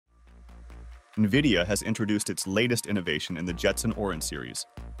NVIDIA has introduced its latest innovation in the Jetson Orin series,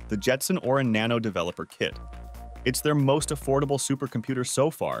 the Jetson Orin Nano Developer Kit. It's their most affordable supercomputer so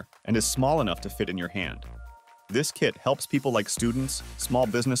far and is small enough to fit in your hand. This kit helps people like students, small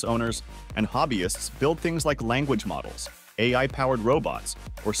business owners, and hobbyists build things like language models, AI-powered robots,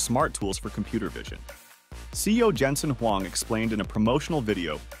 or smart tools for computer vision. CEO Jensen Huang explained in a promotional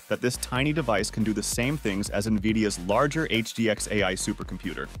video that this tiny device can do the same things as NVIDIA's larger HGX AI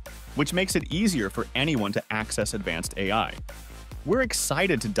supercomputer, which makes it easier for anyone to access advanced AI. We're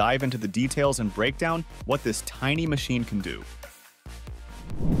excited to dive into the details and break down what this tiny machine can do.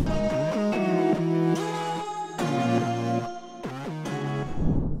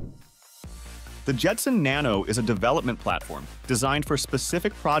 The Jetson Nano is a development platform designed for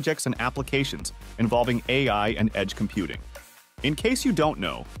specific projects and applications involving AI and edge computing. In case you don't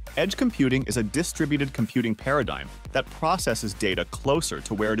know, edge computing is a distributed computing paradigm that processes data closer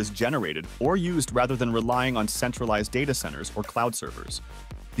to where it is generated or used rather than relying on centralized data centers or cloud servers.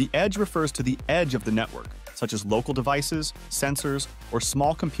 The edge refers to the edge of the network, such as local devices, sensors, or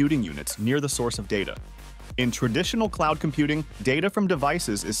small computing units near the source of data. In traditional cloud computing, data from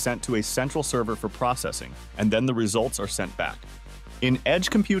devices is sent to a central server for processing, and then the results are sent back. In edge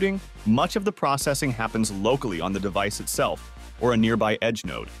computing, much of the processing happens locally on the device itself, or a nearby edge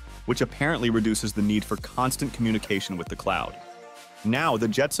node, which apparently reduces the need for constant communication with the cloud. Now, the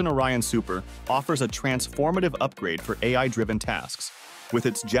Jetson Orin Super offers a transformative upgrade for AI-driven tasks, with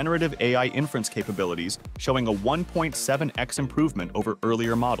its generative AI inference capabilities showing a 1.7x improvement over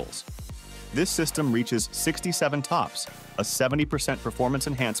earlier models. This system reaches 67 TOPS, a 70% performance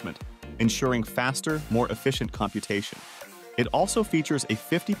enhancement, ensuring faster, more efficient computation. It also features a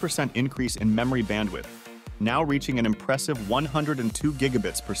 50% increase in memory bandwidth, now reaching an impressive 102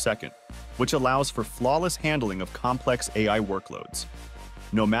 gigabits per second, which allows for flawless handling of complex AI workloads.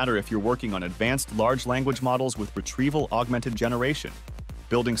 No matter if you're working on advanced large language models with retrieval augmented generation,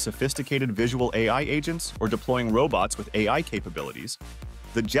 building sophisticated visual AI agents, or deploying robots with AI capabilities,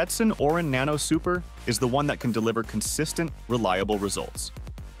 the Jetson Orin Nano Super is the one that can deliver consistent, reliable results.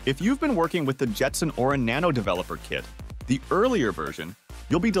 If you've been working with the Jetson Orin Nano Developer Kit, the earlier version,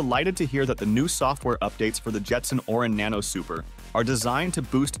 you'll be delighted to hear that the new software updates for the Jetson Orin Nano Super are designed to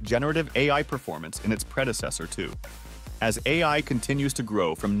boost generative AI performance in its predecessor too. As AI continues to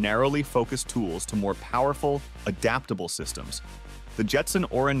grow from narrowly focused tools to more powerful, adaptable systems, the Jetson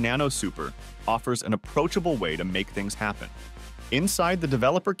Orin Nano Super offers an approachable way to make things happen. Inside the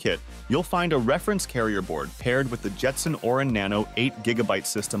developer kit, you'll find a reference carrier board paired with the Jetson Orin Nano 8GB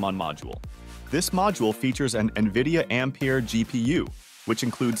system on module. This module features an NVIDIA Ampere GPU, which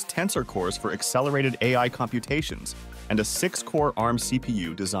includes tensor cores for accelerated AI computations, and a 6-core ARM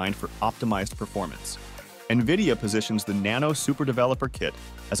CPU designed for optimized performance. NVIDIA positions the Nano Super Developer Kit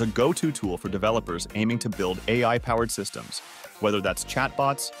as a go-to tool for developers aiming to build AI-powered systems, whether that's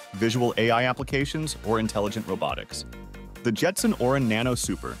chatbots, visual AI applications, or intelligent robotics. The Jetson Orin Nano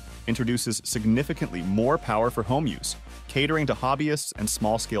Super introduces significantly more power for home use, catering to hobbyists and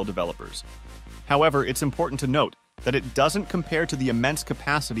small-scale developers. However, it's important to note that it doesn't compare to the immense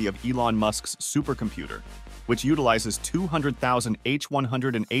capacity of Elon Musk's supercomputer, which utilizes 200,000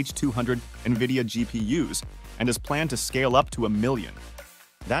 H100 and H200 NVIDIA GPUs and is planned to scale up to 1 million.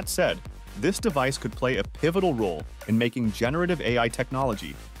 That said, this device could play a pivotal role in making generative AI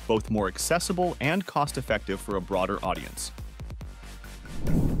technology both more accessible and cost-effective for a broader audience.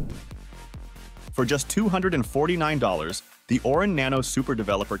 For just $249, the Orin Nano Super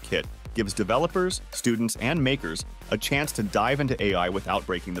Developer Kit gives developers, students, and makers a chance to dive into AI without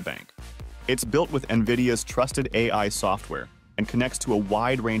breaking the bank. It's built with NVIDIA's trusted AI software and connects to a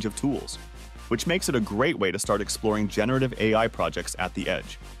wide range of tools, which makes it a great way to start exploring generative AI projects at the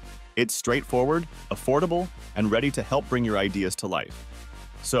edge. It's straightforward, affordable, and ready to help bring your ideas to life.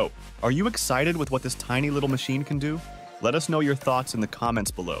 So, are you excited with what this tiny little machine can do? Let us know your thoughts in the comments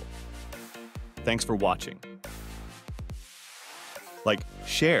below. Thanks for watching. Like,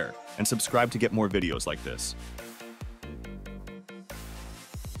 share, and subscribe to get more videos like this.